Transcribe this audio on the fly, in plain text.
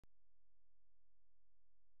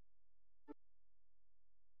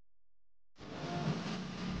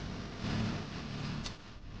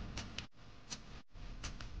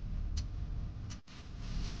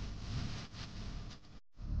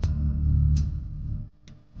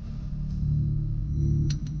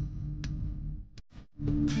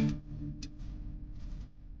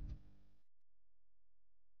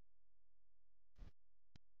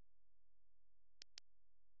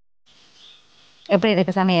எப்படி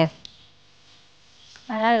இருக்கு சமையல்?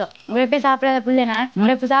 நல்லா இருக்கும். உங்களை போய் சாப்பிடாத பிள்ளைனா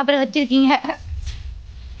உங்களை போய் சாப்பிட வச்சிருக்கீங்க.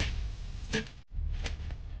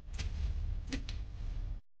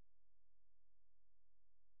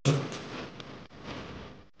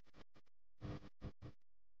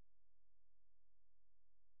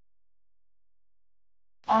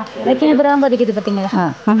 வைக்கிற பிறகு பதிக்குது பார்த்தீங்களா?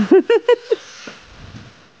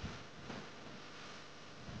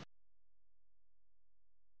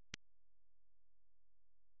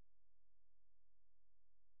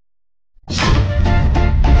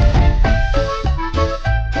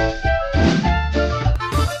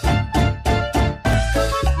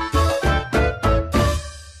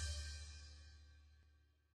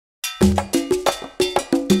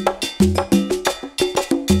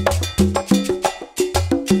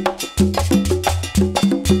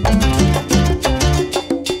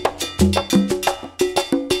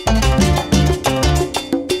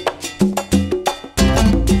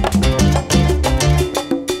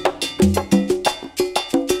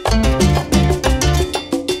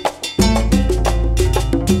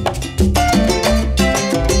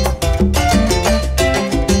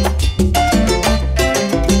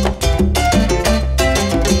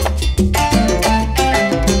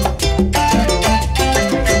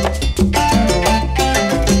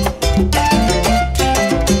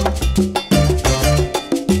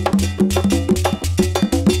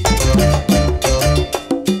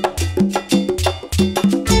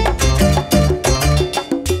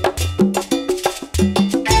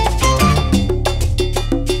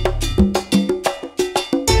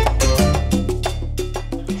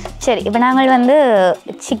 சரி, இப்போ நாங்கள் வந்து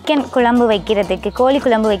சிக்கன் குழம்பு வைக்கிறதுக்கு, கோழி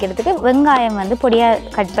குழம்பு வைக்கிறதுக்கு வெங்காயம் வந்து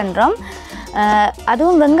பொடியாக கட் பண்ணுறோம்.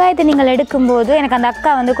 அதுவும் வெங்காயத்தை நீங்கள் எடுக்கும்போது எனக்கு அந்த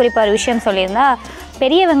அக்கா வந்து குறிப்பாக ஒரு விஷயம் சொல்லியிருந்தா,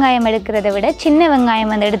 பெரிய வெங்காயம் எடுக்கிறத விட சின்ன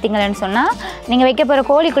வெங்காயம் வந்து எடுத்தீங்கன்னு சொன்னால் நீங்கள் வைக்க போகிற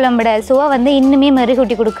கோழி குழம்போட சுவை வந்து இன்னுமே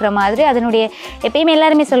மெருகூட்டி கொடுக்குற மாதிரி. அதனுடைய எப்பயுமே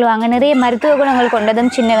எல்லாருமே சொல்லுவாங்க நிறைய மருத்துவ குணங்கள்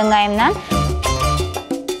கொண்டதும் சின்ன வெங்காயம் தான்.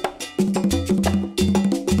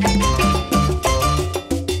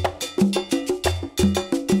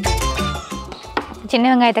 சின்ன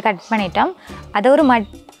வெங்காயத்தை கட் பண்ணிட்டோம். அதை ஒரு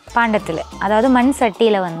பாண்டத்தில், அதாவது மண்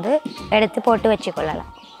சட்டியில் வந்து எடுத்து போட்டு வச்சுக்கொள்ளலாம்.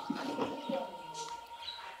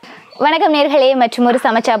 வணக்கம் நேர்களே, மற்றும் ஒரு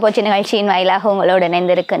சமைச்சா போச்சு நிகழ்ச்சியின் வாயிலாக உங்களோடு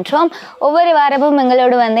இணைந்திருக்கின்றோம். ஒவ்வொரு வாரமும்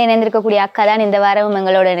எங்களோடு வந்து இணைந்திருக்கக்கூடிய அக்கா தான் இந்த வாரமும்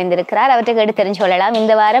எங்களோடு இணைந்திருக்கிறார். அவற்றை கேட்டு தெரிஞ்சு கொள்ளலாம்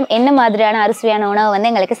இந்த வாரம் என்ன மாதிரியான அரிசியான உணவு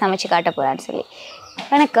வந்து எங்களுக்கு சமைச்சு காட்ட போறான்னு சொல்லி.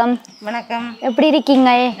 வணக்கம். வணக்கம். எப்படி இருக்கீங்க?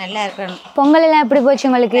 நல்லா இருக்கணும். பொங்கல் எல்லாம் எப்படி போச்சு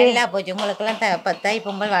உங்களுக்கு? நல்லா போச்சு. உங்களுக்கெல்லாம் தை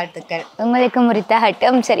பொங்கல் வாழ்த்துக்கள். உங்களுக்கு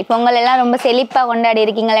முறித்தாகட்டும். சரி, பொங்கல் எல்லாம் ரொம்ப செழிப்பாக கொண்டாடி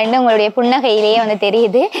இருக்கீங்களேன்னு உங்களுடைய புன்னகையிலேயே வந்து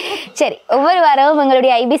தெரியுது. சரி, ஒவ்வொரு வாரமும்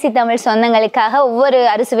உங்களுடைய ஐபிசி தமிழ் சொந்தங்களுக்காக ஒவ்வொரு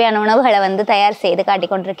அறுசுவையான உணவுகளை வந்து தயார் செய்து காட்டி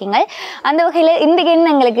கொண்டிருக்கீங்க. அந்த வகையில் இன்றைக்கு என்ன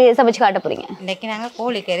எங்களுக்கு சமைச்சு காட்ட போறீங்க? இன்னைக்கு நாங்கள்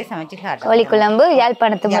கோழிக்கறி சமைச்சு காட்டுறோம். கோழி குழம்பு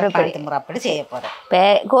யாழ்ப்பாணத்து முறைப்படி செய்ய போகிறோம். இப்போ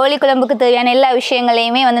கோழி குழம்புக்கு தேவையான எல்லா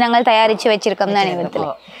விஷயங்களையுமே வந்து நாங்கள் தயாரித்து வச்சிருக்கோம் தானே.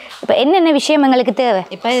 இப்போ என்னென்ன விஷயம் எங்களுக்கு தேவை?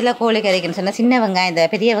 இப்போ இதில் கோழி கறிக்குன்னு சொன்னால் சின்ன வெங்காயம், இந்த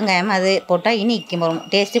பெரிய வெங்காயம் அது போட்டால் இனிக்கும்,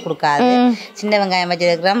 டேஸ்ட்டு கொடுக்காது. சின்ன வெங்காயம்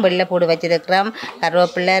வச்சிருக்கிறோம், வெள்ளைப்பூடு வச்சிருக்கிறோம்,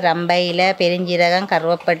 கருவேப்பிலை, ரம்பையில், பெருஞ்சீரகம்,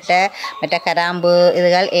 கருவேப்பட்டை, மற்ற கராம்பு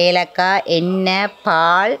இதுகள், ஏலக்காய், எண்ணெய்,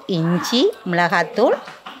 பால், இஞ்சி, மிளகாத்தூள்,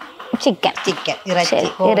 சிக்கன்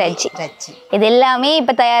இறைச்சி இது எல்லாமே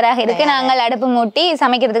இப்போ தயாராக இருக்கு. நாங்கள் அடுப்பு மூட்டி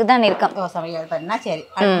சமைக்கிறதுக்கு தான் இருக்கோம். சமையல் பண்ணா சரி,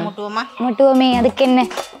 அடுப்பு மூட்டுவோமே. அதுக்கு என்ன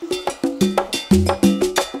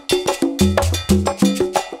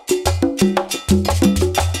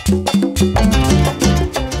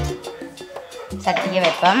சட்டியை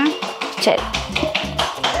வைப்போம். சரி,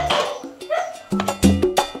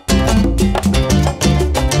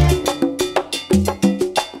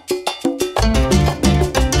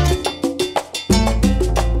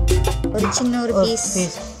 ஒரு சின்ன ஒரு பீஸ்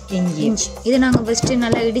இஞ்சி. இது நாங்கள் ஃபஸ்ட்டு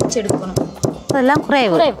நல்லா இடிச்சு எடுக்கணும். அதெல்லாம்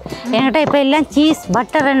குறைவு என்கிட்ட இப்போ எல்லாம் சீஸ்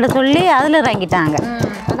பட்டர்ன்னு சொல்லி அதில் இறங்கிட்டாங்க.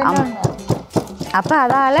 அப்போ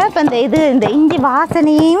அதால் இப்போ இந்த இஞ்சி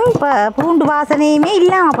வாசனையும் இப்போ பூண்டு வாசனையுமே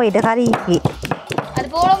இல்லாமல் போயிட்டு கறிக்கு. அது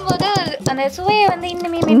போடும்போது அந்த சுவையை வந்து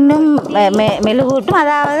இன்னும் மெழுகூட்டும்.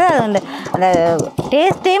 அதாவது அந்த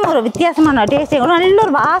டேஸ்ட்டையும் ஒரு வித்தியாசமான டேஸ்ட்டையும் நல்ல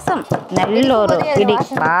ஒரு வாசம், நல்ல ஒரு இடி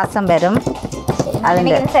வாசம் வரும்.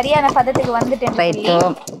 அது சரியான பதத்துக்கு வந்துட்டு ரைட்டு.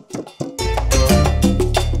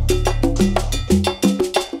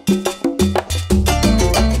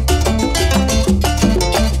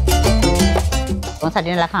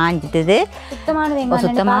 சட்டி நல்லா காஞ்சிட்டுது.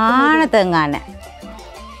 சுத்தமான தேங்காய்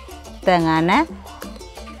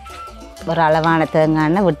ஒரு அளவான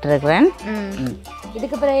தேங்காய் விட்டுருக்குறேன்.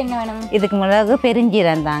 இதுக்கு பிறகு என்ன வேணும்? இதுக்கு மிளகு,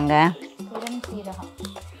 பெருஞ்சீரகம் தாங்க.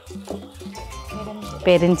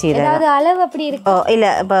 பெருஞ்சீரகம். அதாவது அளவு அப்படி இருக்கு? ஓ இல்லை,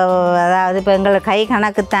 இப்போ அதாவது இப்போ எங்களுக்கு கை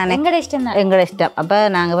கணக்கு தானே, எங்களோட இஷ்டம் தான். எங்களோட இஷ்டம். அப்போ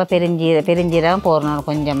நாங்கள் இப்போ பெருஞ்சீரகம் போடணும்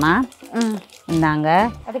கொஞ்சமாக. இந்தாங்க.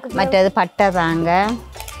 மற்றது பட்டை தாங்க.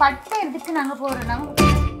 பட்டை எடுத்துட்டு நாங்கள் போடுறோம்.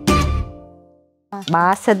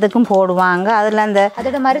 வாசத்துக்கும் போடுவாங்க. அதில் அந்த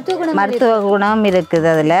அதோட மருத்துவ குணம் இருக்குது,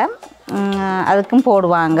 அதில் அதுக்கும்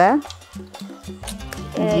போடுவாங்க.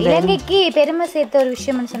 இலங்கைக்கு பெருமை சேர்த்த ஒரு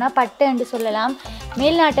விஷயம்னு சொன்னால் பட்டை என்று சொல்லலாம்.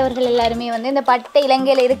 மேல்நாட்டவர்கள் எல்லாருமே வந்து இந்த பட்டை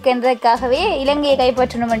இலங்கையில் இருக்குன்றதுக்காகவே இலங்கையை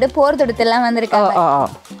கைப்பற்றணும் என்று போர் தொடுத்தெல்லாம் வந்திருக்காங்க.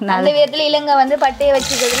 அந்த விதத்தில் இலங்கை வந்து பட்டையை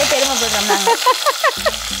வச்சுக்கிறதுல பெருமைப்படுறோம் நாங்கள்.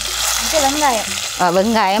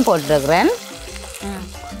 வெங்காயம் போட்டிருக்கிறேன்.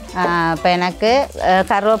 இப்போ எனக்கு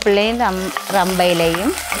கருவேப்பிலையும்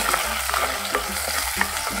ரம்பையிலையும்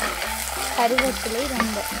கருவேப்பிலை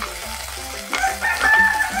ரம்பை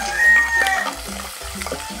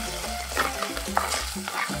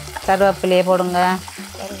கருவேப்பிலையை போடுங்க.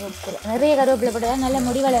 நிறைய கருவேப்பிலை போட்டால் நல்ல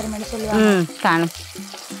முடி வளரும்னு சொல்லுவாங்க. காணும்.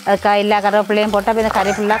 அதுக்கா எல்லா கருவேப்பிலையும் போட்டால் இப்போ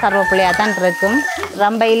இந்த கருவேப்பிலையாக தான் இருக்கும்.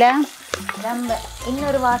 ரம்பையில் ரம்பை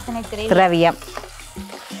இன்னொரு வாசனை திரவியம்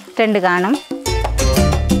 2 காணும்.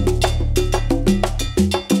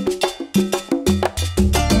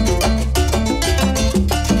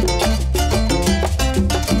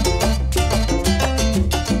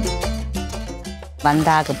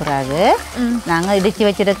 வந்தாக்கு பிறகு நாங்கள் இடித்து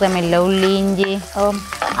வச்சுருக்கிறோம் இல்லை உள்ளி இஞ்சி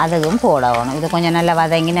அதுவும் போடணும். இது கொஞ்சம் நல்லா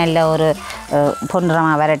வதங்கி நல்ல ஒரு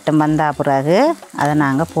பொன்னிறமாக வரட்டும். வந்தா பிறகு அதை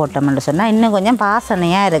நாங்கள் போட்டோம்னு சொன்னால் இன்னும் கொஞ்சம்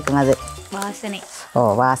வாசனையாக இருக்கும். அது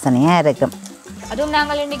வாசனையாக இருக்கும். அதுவும்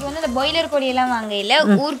நாங்கள் இன்றைக்கி வந்து இந்த பாய்லர் கோழியெல்லாம் வாங்கல,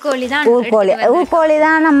 ஊர்கோழி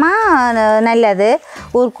தானம்மா நல்லது.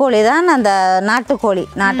 ஊர்கோழி தான், அந்த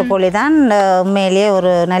நாட்டுக்கோழி தான் உண்மையிலேயே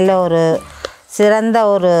ஒரு நல்ல ஒரு சிறந்த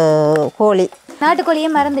ஒரு கோழி. நாட்டுக்கோழியே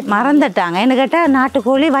மறந்துட்டாங்க. என்ன கேட்டால்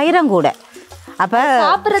நாட்டுக்கோழி வைரம் கூட. அப்போ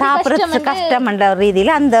சாப்பிட்றது கஷ்டம்ன்ற ஒரு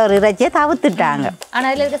ரீதியில் அந்த ஒரு இறைச்சியை தவிர்த்துட்டாங்க.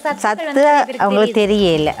 சத்து அவங்களுக்கு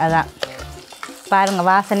தெரியல. அதான் பாருங்கள்,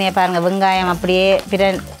 வாசனையை பாருங்கள். வெங்காயம் அப்படியே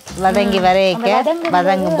வதங்கி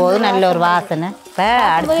வதங்கும் போது நல்ல ஒரு வாசனை.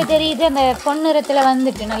 இப்போ தெரியுது அந்த பொன்னிறத்தில்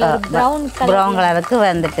வந்துட்டு ப்ரௌன் கலருக்கு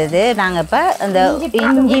வந்துட்டுது. நாங்கள் இப்போ இந்த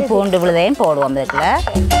இஞ்சி பூண்டு விழுதையும் போடுவோம். இதுக்குள்ள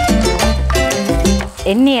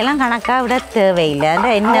எண்ணெயெல்லாம் கணக்காக விட தேவையில்லை. அந்த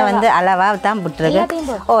எண்ணெய் வந்து அளவாக தான் விட்டுருக்கு.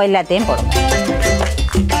 எல்லாத்தையும் போடுவோம்.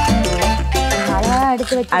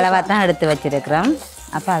 அளவாக தான் எடுத்து வச்சுருக்கிறோம்.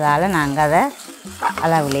 அப்போ அதால் நாங்கள் அதை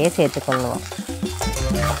அளவுலேயே சேர்த்துக்கொள்வோம்.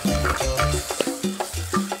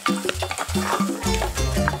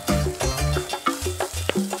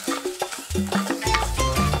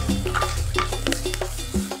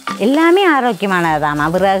 எல்லாமே ஆரோக்கியமானதுதாம்மா.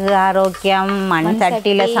 விறகு ஆரோக்கியம், மண்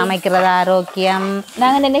சட்டியில் சமைக்கிறது ஆரோக்கியம்.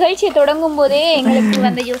 நாங்கள் இந்த நிகழ்ச்சியை தொடங்கும் போதே எங்களுக்கு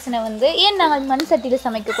வந்த யோசனை வந்து ஏன் நாங்கள் மண் சட்டியில்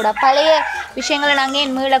சமைக்கக்கூடாது, பழைய விஷயங்களை நாங்கள்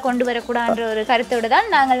ஏன் மீள கொண்டு வரக்கூடாதுன்ற ஒரு கருத்தோடு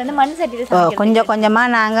தான் நாங்கள் வந்து மண் சட்டியில் கொஞ்சம்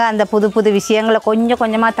கொஞ்சமாக நாங்கள் அந்த புது விஷயங்களை கொஞ்சம்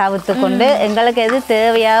கொஞ்சமாக தவிர்த்து கொண்டு எங்களுக்கு எது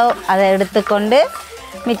தேவையோ அதை எடுத்துக்கொண்டு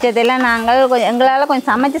மிச்சத்தெல்லாம் நாங்கள் எங்களால் கொஞ்சம்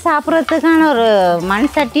சமைச்சு சாப்பிட்றதுக்கான ஒரு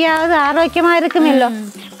மண் சட்டியாவது ஆரோக்கியமாக இருக்குமே இல்லை.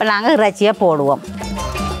 இப்போ நாங்கள் இறைச்சியாக போடுவோம்.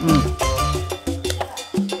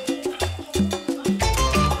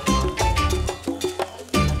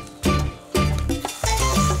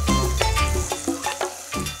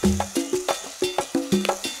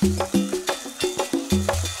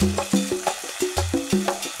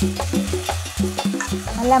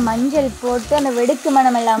 நல்லா மஞ்சள் போட்டு அந்த வெடுக்கு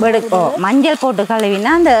மனம் எல்லாம் மஞ்சள் போட்டு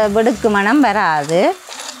கழுவினா அந்த வெடுக்கு மனம் வராது.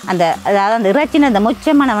 அதாவது அந்த இறைச்சின அந்த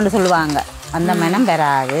முச்ச மனம்னு சொல்லுவாங்க, அந்த மனம்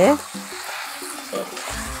வராது.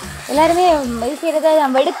 எல்லாருமே இது செய்கிறது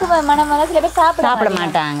வெடுக்கு மனம் வந்து சில பேர் சாப்பிட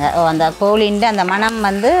மாட்டாங்க. அந்த கோழின்ற அந்த மனம்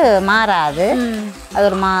வந்து மாறாது. அது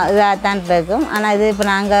ஒரு இதாக தான் இருக்கும். ஆனால் இது இப்போ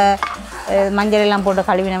நாங்கள் மஞ்சள் எல்லாம்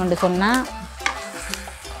போட்டு கழுவினோம்னு சொன்னால்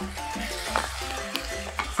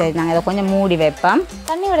சரி, நாங்கள் இதை கொஞ்சம் மூடி வைப்போம்.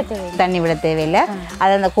 தண்ணி விட தேவையில்லை.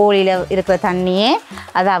 அது அந்த கோழியில் இருக்கிற தண்ணியே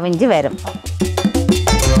அது அவிஞ்சு வரும்.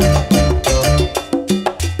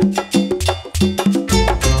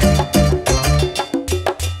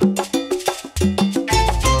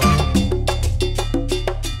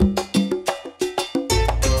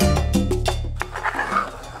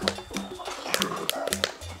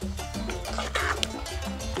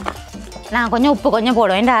 நான் கொஞ்சம் உப்பு கொஞ்சம்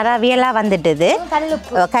போடுவோம். இந்த அரவியெல்லாம் வந்துட்டுது.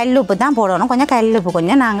 கல்லுப்பு தான் போடணும். கொஞ்சம் கல்லுப்பு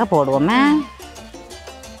கொஞ்சம் நாங்கள் போடுவோமே.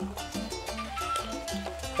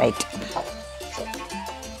 ரைட்,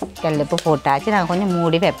 கல்லுப்பு போட்டாச்சு. நாங்கள் கொஞ்சம்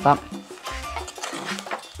மூடி வைப்போம்.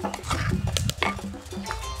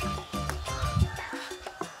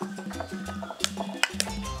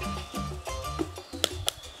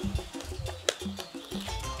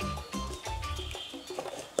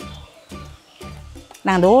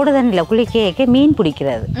 நாங்கள் அந்த ஓடு தண்ணியில் குளிக்க மீன்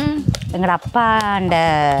பிடிக்கிறது. எங்களோட அப்பாண்ட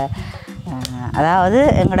அதாவது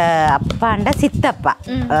எங்களோட அப்பாண்ட சித்தப்பா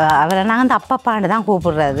அவரை நாங்கள் அந்த அப்பாப்பாண்டு தான்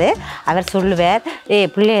கூப்பிடுறது. அவர் சொல்லுவார்,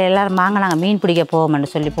 பிள்ளைகள் எல்லோரும் வாங்க நாங்கள் மீன் பிடிக்க போவோம்னு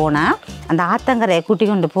சொல்லி போனால் அந்த ஆத்தங்கரையை கூட்டி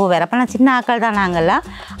கொண்டு போவார். அப்போ நான் சின்ன ஆக்கள் தான் நாங்கள்லாம்.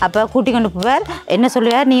 அப்போ கூட்டி கொண்டு போவார். என்ன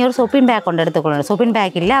சொல்லுவார், நீ ஒரு சொப்பின் பேக் கொண்டு எடுத்துக்கொள்ளணும். சொப்பின்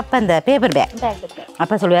பேக் இல்லை, அப்போ அந்த பேப்பர் பேக்.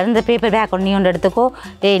 அப்போ சொல்லுவார், இந்த பேப்பர் பேக் கொண்டு நீ கொண்டு எடுத்துக்கோ,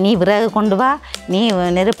 நீ விறகு கொண்டு வா, நீ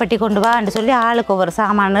நெருப்பட்டி கொண்டு வான்னு சொல்லி ஆளுக்கு ஒவ்வொரு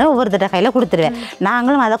சாமானு ஒவ்வொருத்தர கையில் கொடுத்துருவேன்.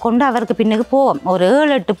 நாங்களும் அதை கொண்டு அவருக்கு பின்னுக்கு போவோம். ஒரு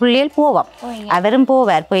 7-8 பிள்ளைகள் போவோம். அவரும்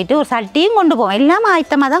போவார். போயிட்டு ஒரு சட்டியும் கொண்டு போவோம். எல்லாமே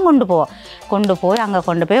ஆயத்தமாக தான் கொண்டு போவோம். கொண்டு போய் அங்கே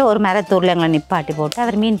கொண்டு போய் ஒரு மரத்தூரில் எங்களை நிப்பாட்டி போட்டு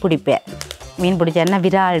அவர் மீன் பிடிப்பார். மீன் பிடிச்சாருன்னா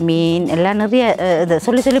விரால் மீன் எல்லாம் நிறைய இது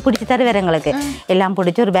சொல்லி பிடிச்சி தருவார் எங்களுக்கு. எல்லாம்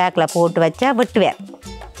பிடிச்சி ஒரு பேக்கில் போட்டு வச்சா வெட்டுவேன்.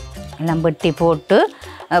 எல்லாம் வெட்டி போட்டு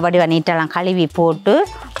வடிவா நீட்டெல்லாம் கழுவி போட்டு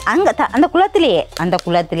அங்கே அந்த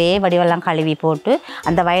குளத்திலேயே வடிவெல்லாம் கழுவி போட்டு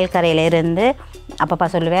அந்த வயல்கரையில் இருந்து அப்பப்பா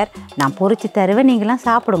சொல்லுவார், நான் பொறிச்சு தருவேன், நீங்களாம்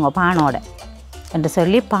சாப்பிடுங்க பானோட என்று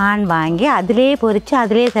சொல்லி பான் வாங்கி அதிலே பொறிச்சு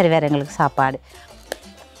அதிலே தருவார் எங்களுக்கு சாப்பாடு.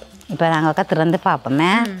 இப்போ நாங்கள் திறந்து பார்ப்போமே,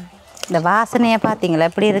 இந்த வாசனையை பார்த்தீங்களா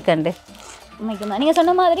எப்படி இருக்குண்டு. நீங்கள்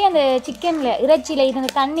சொன்ன மாதிரி அந்த சிக்கனில் இறைச்சியில் இது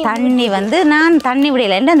தண்ணி வந்து நான் தண்ணி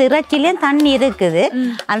விடலை. அந்த இறைச்சிலேயும் தண்ணி இருக்குது.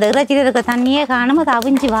 அந்த இறைச்சியில் இருக்கிற தண்ணியே காணும். அது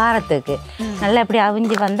அவிஞ்சு வாரத்துக்கு நல்லா இப்படி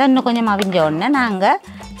அவிஞ்சு வந்தால் இன்னும் கொஞ்சம் அவிஞ்ச உடனே நாங்கள்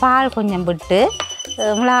பால் கொஞ்சம் விட்டு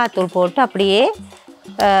மிளகாத்தூள் போட்டு அப்படியே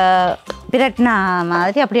பிரட்டினா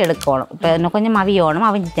மாதிரி அப்படி எடுக்கணும். இப்போ இன்னும் கொஞ்சம் அவியணும்.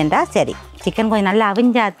 அவிஞ்சிட்டா சரி. சிக்கன் கொஞ்சம் நல்லா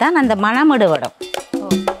அவிஞ்சாதான் அந்த மனம் எடுவிடும்.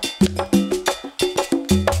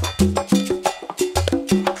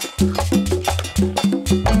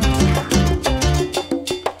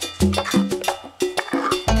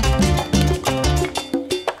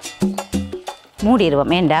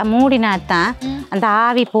 மூடிடுவோம். ஏண்டா மூடினாத்தான் அந்த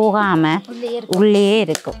ஆவி போகாமல் உள்ளே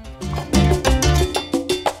இருக்கும்.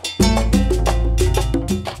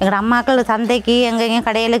 எங்களோட அம்மாக்கள் சந்தைக்கு எங்கெங்க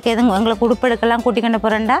கடையிலுக்கு எதுவும் எங்களை உடுப்பெடுக்கெல்லாம் கூட்டிக்கொண்டு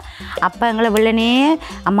போகிறேன்டா அப்போ எங்களை வெள்ளனே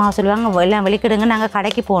அம்மாவை சொல்லுவாங்க, எல்லாம் வெளிக்கிடுங்க, நாங்கள்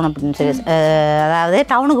கடைக்கு போகணும் அப்படின்னு சொல்லி, அதாவது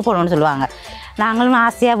டவுனுக்கு போகணும்னு சொல்லுவாங்க. நாங்களும்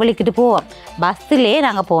ஆசையாக வெளிக்கிட்டு போவோம். பஸ்ஸுலேயே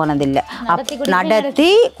நாங்கள் போனதில்லை.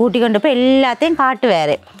 நடத்தி கூட்டிக்கொண்டு போய் எல்லாத்தையும்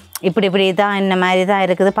காட்டுவார். இப்படி தான் இந்த மாதிரி தான்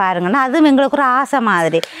இருக்குது பாருங்கன்னா, அதுவும் எங்களுக்கு ஒரு ஆசை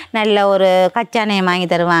மாதிரி. நல்ல ஒரு கச்சானையை வாங்கி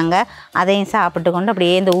தருவாங்க. அதையும் சாப்பிட்டு கொண்டு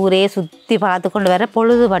அப்படியே இந்த ஊரே சுற்றி பார்த்து கொண்டு வர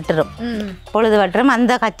பொழுது வட்டுரும்.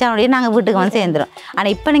 அந்த கச்சானுடைய நாங்கள் வீட்டுக்கு வந்து சேர்ந்துடும்.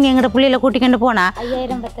 ஆனால் இப்போ நீங்கள் எங்களோட பிள்ளைகளை கூட்டிக்கொண்டு போனால்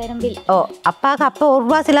 5000-10,000 ஓ அப்பாவுக்கு அப்போ 1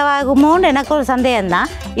 ரூபா செலவாகுமோன்னு எனக்கு ஒரு சந்தேகம் தான்.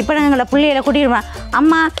 இப்போ நாங்கள் எங்களை பிள்ளைகளை கூட்டிகிட்டு போனோம்,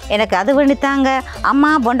 அம்மா எனக்கு அது பண்ணித்தாங்க,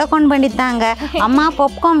 அம்மா பொண்டக்கார்ன் பண்ணித்தாங்க, அம்மா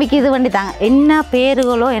பாப்கார்ன் விற்கிது பண்ணித்தாங்க. என்ன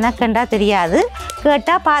பேருகளோ எனக்குண்டா தெரியாது.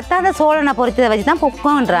 கேட்டால் பார்த்தா அந்த சோழனை பொறிச்சதை வச்சு தான்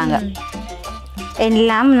பாப்கார்ன்றாங்க.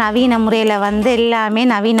 எல்லாம் நவீன முறையில் வந்து எல்லாமே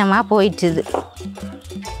நவீனமாக போயிடுச்சுது.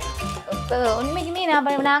 இப்போ உண்மைக்குமே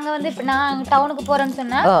நாங்கள் வந்து இப்போ நான் டவுனுக்கு போகிறேன்னு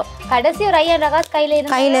சொன்னால் கடைசி ஒரு 5000 காசு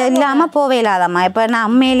கையில் இல்லாமல் போவே இல்லாதம்மா. இப்போ நான்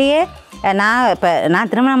உண்மையிலேயே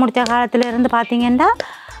நான் திருமணம் முடித்த காலத்தில் இருந்து பார்த்தீங்கன்னா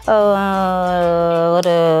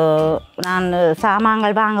ஒரு நான்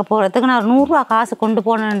சாமான்கள் வாங்க போகிறதுக்கு நான் 100 ரூபா காசு கொண்டு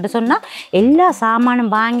போனேன்னு சொன்னால் எல்லா சாமானும்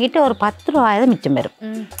வாங்கிட்டு ஒரு 10 ரூபாய் தான் மிச்சம் வரும்.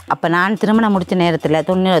 அப்போ நான் திருமணம் முடித்த நேரத்தில்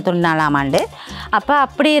 94ஆம் ஆண்டு. அப்போ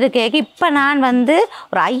அப்படி இருக்கேக்கு இப்போ நான் வந்து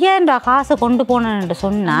ஒரு 5000 ரூபா காசு கொண்டு போனேன்னு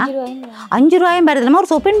சொன்னால் 5 ரூபாயும் வருதுலாமல்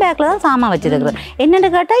ஒரு சொப்பின் பேக்கில் தான் சாமான் வச்சுருக்குறேன்.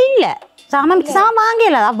 என்னென்னு கேட்டால் இல்லை சாமான்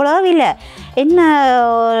வாங்கல, அவ்வளோ இல்லை. என்ன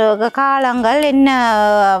காலங்கள் என்ன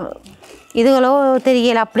இதுகளோ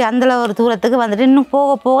தெரியல. அப்படி அந்த ஒரு தூரத்துக்கு வந்துட்டு இன்னும்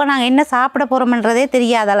போக போக நாங்கள் என்ன சாப்பிட போகிறோம்ன்றதே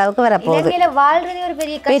தெரியாத அளவுக்கு வரப்போகுது. வாழ்றதே ஒரு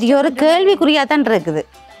பெரிய ஒரு கேள்விக்குறியாக தான் இருக்குது.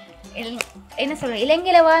 என்ன சொல்கிறேன்,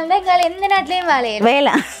 இலங்கையில் வாழ்ந்தால் எந்த நாட்டிலையும்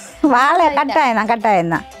வாழை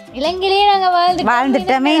கட்டாயம் தான். இலங்கையிலேயே நாங்கள்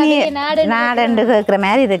வாழ்ந்துட்டோமே நாடுன்னு கேட்குற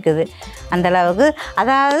மாதிரி இருக்குது அந்த அளவுக்கு.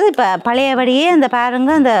 அதாவது இப்போ பழையபடியே அந்த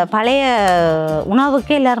பாருங்க, அந்த பழைய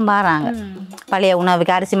உணவுக்கே எல்லோரும் பாருங்க. பழைய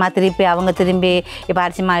உணவுக்கு அரிசிமா திரும்பி இப்போ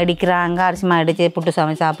அரிசிமா இடிக்கிறாங்க, அரிசிமா இடித்து புட்டு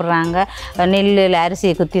சமைச்சு சாப்பிட்றாங்க, நெல்லில் அரிசி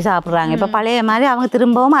குத்தி சாப்பிட்றாங்க. இப்போ பழைய மாதிரி அவங்க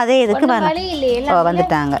திரும்பவும் அதே இதுக்கு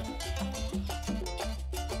வந்துட்டாங்க.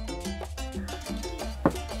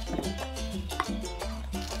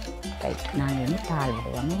 ரைட், நாங்கள் வந்து பால்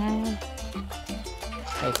விடுவோங்க.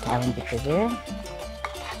 ரைட், அவிஞ்சிட்டுது.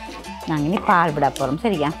 நாங்கள் இனி பால் விட போகிறோம்.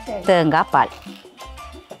 சரியா? தேங்காய் பால்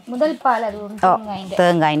முதல் பால். அது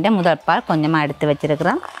தேங்காய்ண்ட முதல் பால் கொஞ்சமாக எடுத்து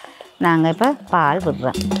வச்சுருக்குறோம். நாங்கள் இப்போ பால்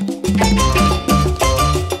விடுறோம்.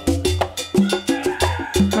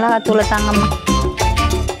 மிளகாத்தூளை தாங்கம்மா.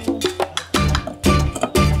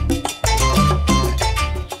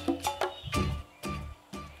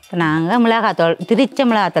 இப்போ நாங்கள் மிளகாத்தூள் திரிச்ச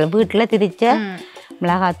மிளகாத்தூள் வீட்டில் திரிச்ச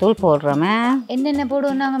மிளகாத்தூள் போடுறோமே. என்னென்ன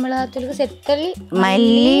போடுவோம் நாங்கள் மிளகாத்தூளுக்கு? செத்தல்,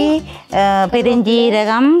 மல்லி,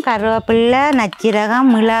 பெருஞ்சீரகம், கருவேப்பிலை, நச்சீரகம்,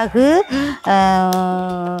 மிளகு,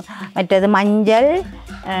 மற்றது மஞ்சள்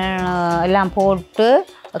எல்லாம் போட்டு,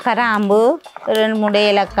 கராம்பு, 2-3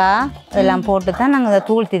 ஏலக்காய் இதெல்லாம் போட்டு தான் நாங்கள் இந்த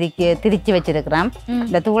தூள் திரிச்சு வச்சுருக்கிறோம்.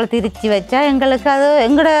 இந்த தூளை திரிச்சு வச்சா எங்களுக்கு அது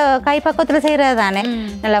எங்களோட கைப்பக்கத்தில் செய்கிறது தானே,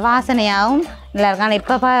 நல்ல வாசனையாகவும் நல்லா இருக்கும். ஆனால்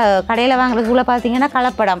இப்போ கடையில் வாங்குறதுக்குள்ளே பார்த்தீங்கன்னா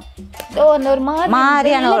கலப்படம் ஒரு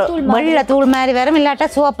மாதிரியான வெள்ளை தூள் மாதிரி வரும், இல்லாட்டா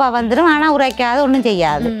சோப்பாக வந்துடும். ஆனால் உரைக்காது, ஒன்றும்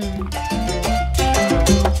செய்யாது.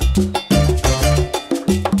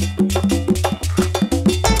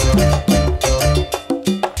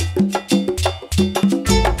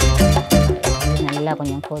 நல்லா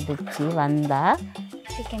கொஞ்சம் கொதிச்சு வந்தால்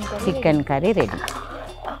சிக்கன் கறி ரெடி.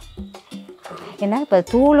 ஏன்னா இப்போ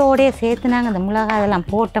தூளோடைய சேர்த்து நாங்கள் அந்த மிளகாய் அதெல்லாம்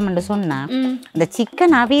போட்டோம்னு சொன்னால் இந்த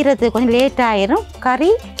சிக்கன் அவியறதுக்கு கொஞ்சம் லேட் ஆயிரும்,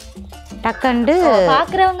 கறி டக்குண்டு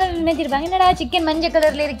பார்க்குறவங்க நினைச்சிருப்பாங்க என்னடா சிக்கன் மஞ்சள்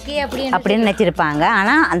கலரில் இருக்கே அப்படின்னு நினச்சிருப்பாங்க.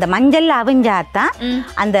 ஆனால் அந்த மஞ்சள் அவிஞ்சாதான்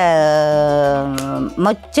அந்த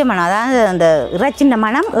மொச்ச மனம், அதாவது அந்த இறைச்சின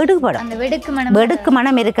மனம் எடுக்கப்படும். அந்த வெடுக்கு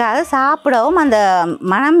மனம் இருக்காது, சாப்பிடவும் அந்த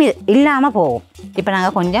மனம் இல்லாமல் போகும். இப்போ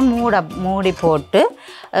நாங்கள் கொஞ்சம் மூடி போட்டு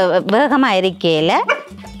வேகமாக இருக்கையில்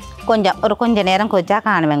கொஞ்சம் நேரம் கொதிச்சா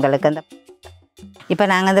காணும் எங்களுக்கு. அந்த இப்போ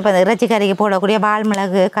நாங்கள் இப்போ இறைச்சி கறிக்கு போடக்கூடிய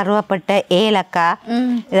வால்மிளகு, கருவேப்பட்டை, ஏலக்காய்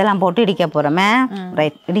இதெல்லாம் போட்டு இடிக்க போகிறோமே.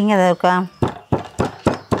 ரைட், இடிங்க. அதை இருக்கா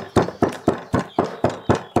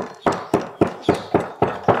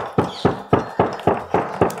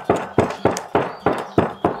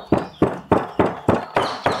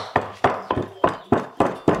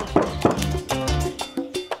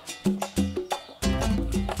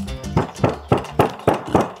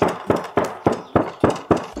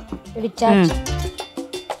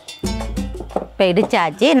இப்போ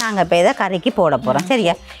இடிச்சாச்சு. நாங்கள் இப்போ இதை கறிக்கு போட போகிறோம்.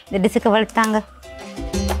 சரியா, இந்த டிஷ்ஷுக்கு வளர்த்தாங்க.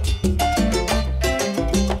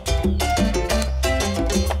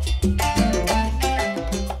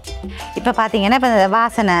 இப்போ பார்த்தீங்கன்னா இப்போ இந்த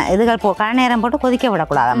வாசனை இதுகள் கடை நேரம் போட்டு கொதிக்க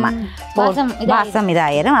விடக்கூடாதம்மா, வாசம்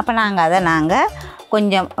இதாயிரும். அப்போ அதை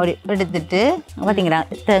கொஞ்சம் அப்படி எடுத்துட்டு பார்த்தீங்களா,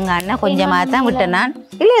 தேங்காய் எண்ணெய் கொஞ்சமாக தான் விட்டேன் நான்.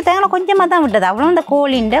 இல்லை, தேங்காய் கொஞ்சமாக தான் விட்டது. அவ்வளோ இந்த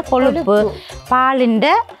கோழிண்ட கொழுப்பு, பாலிண்ட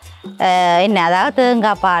எண்ணெய், அதாவது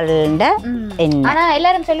தேங்காய் பாலுண்ட எண்ணெய். ஆனால்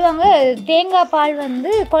எல்லாரும் சொல்லுவாங்க தேங்காய் பால் வந்து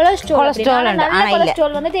கொலஸ்ட்ரால். ஆனால்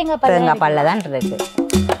கொலஸ்ட்ரால் வந்து தேங்காய் பாலில் தான் இருக்கு.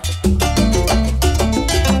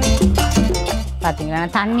 பார்த்தீங்களா,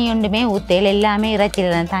 தண்ணி ஒன்றுமே ஊற்றையில் எல்லாமே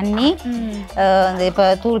இறைச்சியில் தண்ணி இப்போ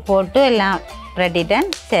தூள் போட்டு எல்லாம் ரெடிட்டேன்.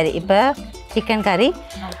 சரி, இப்போ சிக்கன் கறி,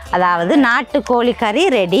 அதாவது நாட்டுக்கோழி கறி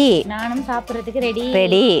ரெடி. நானும் சாப்பிட்றதுக்கு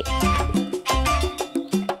ரெடி.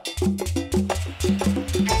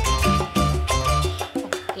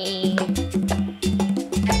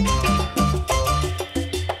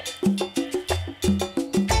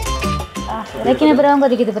 இறக்கின பிறகு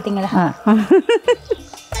கொதிக்குது பார்த்தீங்களா.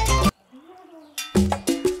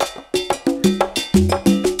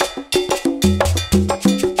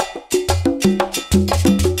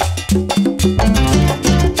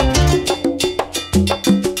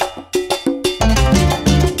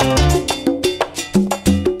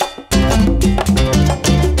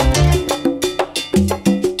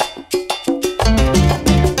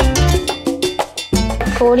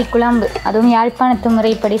 கோழி குழம்பு, அதுவும் யாழ்ப்பாணத்து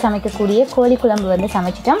முறைப்படி சமைக்கக்கூடிய கோழி குழம்பு வந்து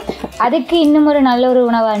சமைச்சிட்டோம். அதுக்கு இன்னும் ஒரு நல்ல ஒரு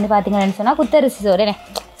உணவாக வந்து பார்த்தீங்கன்னு சொன்னால் குத்தரிசி சோறு, என்ன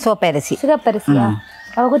சோப்பரிசி, சிகப்பரிசியா?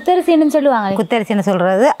 குத்தரிசின்னு சொல்லுவாங்க. குத்தரிசின்னு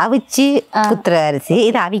சொல்கிறது அவிச்சு குத்துற அரிசி,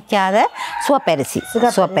 இது அவிக்காத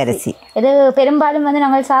சோப்பரிசி. இது பெரும்பாலும் வந்து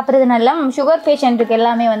நாங்கள் சாப்பிட்றது நல்லா சுகர் பேஷண்ட்டுக்கு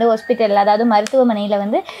எல்லாமே வந்து ஹாஸ்பிட்டலில், அதாவது மருத்துவமனையில்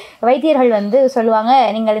வந்து வைத்தியர்கள் வந்து சொல்லுவாங்க,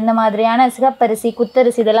 நீங்கள் இந்த மாதிரியான சிகப்பரிசி,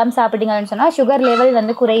 குத்தரிசி இதெல்லாம் சாப்பிட்டீங்கன்னு சொன்னால் சுகர் லெவல்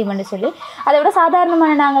வந்து குறையும்னு சொல்லி. அதை விட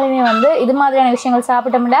சாதாரணமான நாங்களுமே வந்து இது மாதிரியான விஷயங்கள்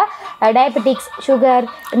சாப்பிட்டோம்னா டயபெட்டிக்ஸ், சுகர்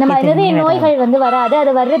இந்த மாதிரி நிறைய நோய்கள் வந்து வராது.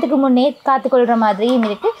 அது வர்றதுக்கு முன்னே காத்துக்கொள்கிற மாதிரியும்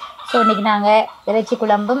இருக்குது. ஸோ இன்றைக்கி நாங்கள் இறைச்சி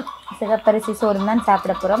குழம்பும் சிகப்பரிசி சோறும் தான்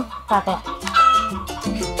சாப்பிட போகிறோம். பார்க்கலாம்.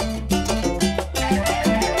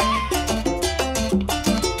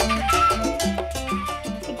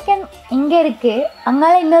 சிக்கன் இங்கே இருக்குது,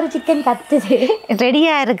 அங்கால இன்னொரு சிக்கன் கத்துது.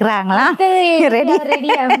 ரெடியாக இருக்கிறாங்களா?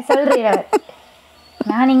 ரெடியா சொல்கிறேன்.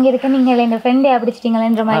 நான் இங்கே இருக்கேன், நீங்கள் எங்கள் ஃப்ரெண்டே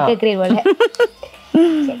அப்படிச்சிட்டிங்களேன்ற மாதிரி கேட்குறீர் போல.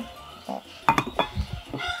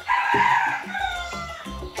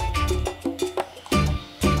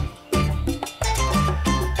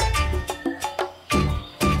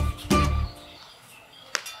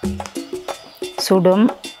 சுடும்.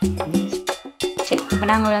 சரி, இப்போ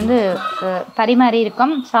நாங்கள் வந்து பரிமாறி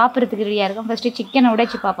இருக்கோம், சாப்பிட்றதுக்கு ரெடியாக இருக்கோம். ஃபஸ்ட்டு சிக்கனை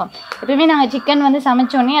உடைச்சி பார்ப்போம். எப்பவுமே நாங்கள் சிக்கன் வந்து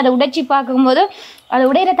சமைச்சோடனே அதை உடைச்சி பார்க்கும்போது அது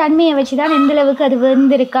உடையிற தன்மையை வச்சு தான் எந்தளவுக்கு அது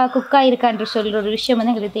வெந்திருக்கா குக்காக இருக்கான்ற சொல்கிற ஒரு விஷயம்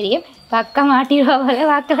வந்து எங்களுக்கு தெரியும். இப்போ அக்கா மாட்டிடுவாங்க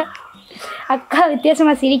பார்க்கல, அக்கா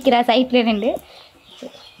வித்தியாசமாக சிரிக்கிறா சைட்டில் நின்று.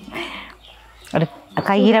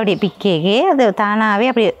 கையில் அப்படியே பிக்கே அது தானாகவே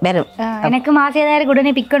அப்படி வரும். எனக்கு மாசையாக தான் இருக்கு,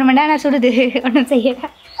 உடனே பிக்கணுமெண்டா நான் சுடுது ஒன்றும் செய்யலை.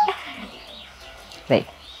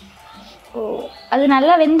 ரைட். ஓ அது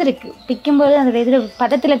நல்லா வெந்திருக்கு, பிக்கும்போது அந்த இதில்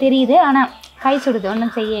பதத்தில் தெரியுது, ஆனால் கை சுடுது,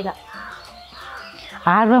 ஒன்றும் செய்யலை.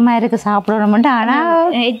 ஆர்வமாக இருக்குது சாப்பிடணுமெண்டு,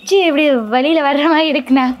 ஆனால் எச்சு இப்படி வழியில் வர்ற மாதிரி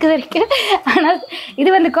இருக்கு நாக்கு வரைக்கும். ஆனால் இது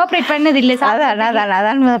வந்து கோஆப்ரேட் பண்ணது இல்லை.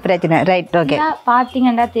 அதான் பிரச்சனை. Right, okay.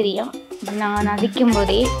 பார்த்தீங்கன்னா தெரியும், நான் நதிக்கும்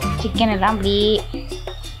போதே சிக்கன் எல்லாம் அப்படியே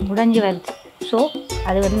உடைஞ்சி வருது. ஸோ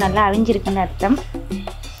அது வந்து நல்லா அவிஞ்சிருக்குன்னு அர்த்தம்.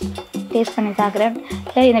 டேஸ்ட் பண்ணி பார்க்குறேன்.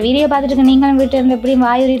 சரி, இந்த வீடியோ பார்த்துட்டு நீங்களும் வீட்டில் இருந்து எப்படியும்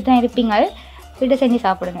வாயுறிட்டு தான் இருப்பீங்க, வீட்டை செஞ்சு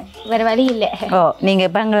சாப்பிடுங்க, வேறு வழி இல்லை. நீங்கள்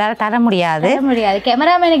இப்போ எங்களால் தர முடியாது,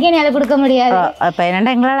 கேமராமேனுக்கே என்னால் கொடுக்க முடியாது. இப்போ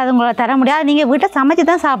என்னென்னா எங்களால் அது உங்களை தர முடியாது, நீங்கள் வீட்டை சமைச்சு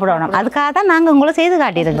தான் சாப்பிடணும். அதுக்காக தான் நாங்கள் உங்களை செய்து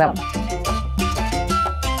காட்டியிருக்கிறோம்.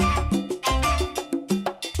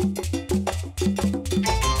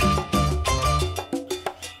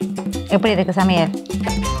 எப்படி இருக்குது சமையல்?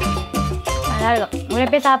 நல்லா இருக்கும்.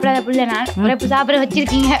 உழைப்பே சாப்பிடாத பிள்ளை நான், உழைப்பு சாப்பிட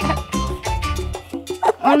வச்சுருக்கீங்க.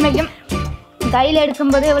 உண்மைக்கும் கையில்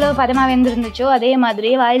எடுக்கும்போது எவ்வளோ பதமாக வெந்துருந்துச்சோ அதே மாதிரி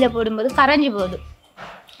வாயில் போடும்போது கரைஞ்சி போகுது.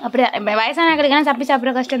 அப்படியே இப்போ வயசான கிடைக்கலாம் சப்பி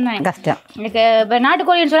சாப்பிட்ற கஷ்டம் தானே. கஷ்டம். எனக்கு இப்போ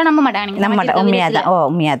நாட்டுக்கோழின்னு சொல்ல நம்ப மாட்டாங்க, நீங்கள் நம்ப மாட்டேன். உண்மையாக தான்.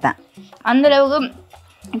 உண்மையாக தான். அந்தளவுக்கு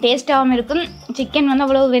டேஸ்ட்டாகவும் இருக்கும். சிக்கன் வந்து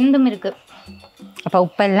அவ்வளோ வெந்தும் இருக்குது. அப்போ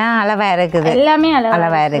உப்பெல்லாம் அளவாக இருக்குது, எல்லாமே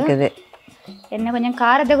அளவாக இருக்குது. என்ன கொஞ்சம்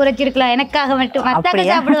காரத்தை குறைச்சிருக்கலாம் எனக்காக மட்டும். மற்ற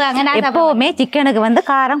சாப்பிடுவாங்க. நான் எப்போவுமே சிக்கனுக்கு வந்து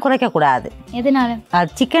காரம் குறைக்கக்கூடாது. எதனால?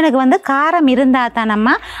 சிக்கனுக்கு வந்து காரம் இருந்தால் தான்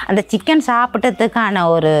நம்ம அந்த சிக்கன் சாப்பிட்டதுக்கான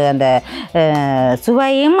ஒரு அந்த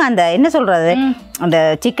சுவையும் அந்த என்ன சொல்கிறது அந்த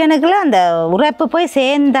சிக்கனுக்குள்ள அந்த உரைப்பு போய்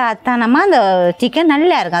சேர்ந்தா தான் நம்ம அந்த சிக்கன்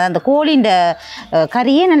நல்லா இருக்கும். அது அந்த கோழின்ற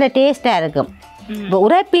கறியே நல்ல டேஸ்ட்டாக இருக்கும். இப்போ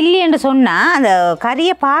உரைப்பு இல்லைன்னு சொன்னால் அந்த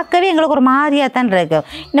கறியை பார்க்கவே எங்களுக்கு ஒரு மாதிரியாக தான் இருக்குது.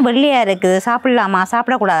 இன்னும் வெள்ளையாக இருக்குது, சாப்பிட்லாமா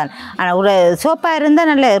சாப்பிடக்கூடாது. ஆனால் ஒரு சோப்பாக இருந்தால்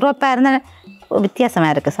நல்ல ரோப்பாக இருந்தால்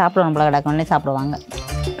வித்தியாசமாக இருக்குது. சாப்பிடுவோம் நம்மள கிடக்கணுன்னே சாப்பிடுவாங்க.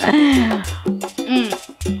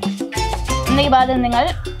 இன்றைக்கி பார்த்துருந்தீங்க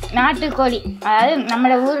நாட்டுக்கோழி, அதாவது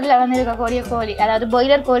நம்ம ஊரில் வந்து இருக்கக்கூடிய கோழி, அதாவது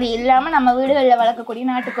பாய்லர் கோழி இல்லாமல் நம்ம வீடுகளில் வளர்க்கக்கூடிய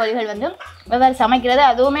நாட்டுக்கோழிகள் வந்து வெவ்வேறு சமைக்கிறது.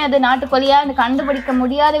 அதுவுமே அது நாட்டுக்கோழியாக அந்த கண்டுபிடிக்க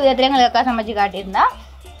முடியாத விதத்தில் எங்களுக்காக சமைச்சு காட்டியிருந்தா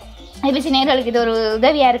ஐபிசி நேர்களுக்கு இது ஒரு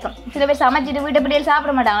உதவியாக இருக்கும். சில பேர் சமைச்சிட்டு வீட்டை பிடியில்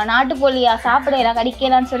சாப்பிட மாட்டாங்க, நாட்டுக்கோழியா சாப்பிடலாம்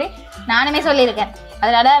கடிக்கலான்னு சொல்லி நானுமே சொல்லியிருக்கேன்.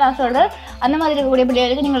 அதனால நான் சொல்கிறேன், அந்த மாதிரி இருக்கக்கூடிய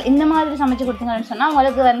பிள்ளைகளுக்கு நீங்கள் இந்த மாதிரி சமைச்சு கொடுத்தீங்கன்னு சொன்னால்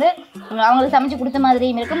உங்களுக்கு வந்து அவங்களுக்கு சமைச்சு கொடுத்த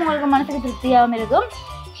மாதிரியும் இருக்கும், உங்களுக்கு மனசுக்கு திருப்தியாகவும் இருக்கும்.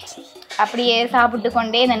 அப்படியே சாப்பிட்டு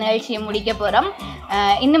கொண்டே இந்த நிகழ்ச்சியை முடிக்க போகிறோம்.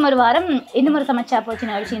 இன்னும் ஒரு வாரம் இன்னும் ஒரு சமைச்சா போச்சு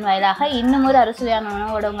நிகழ்ச்சியின் வாயிலாக இன்னும் ஒரு அறுசுவையான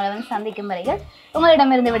உணவோட உங்களை வந்து சந்திக்கும் வரைகள்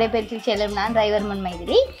உங்களிடமிருந்து விடைபெற்று செல்லும் நான் டிரைவர்மன்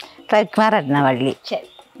மைதிலி. வள்ளி. சரி,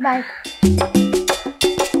 பாய்.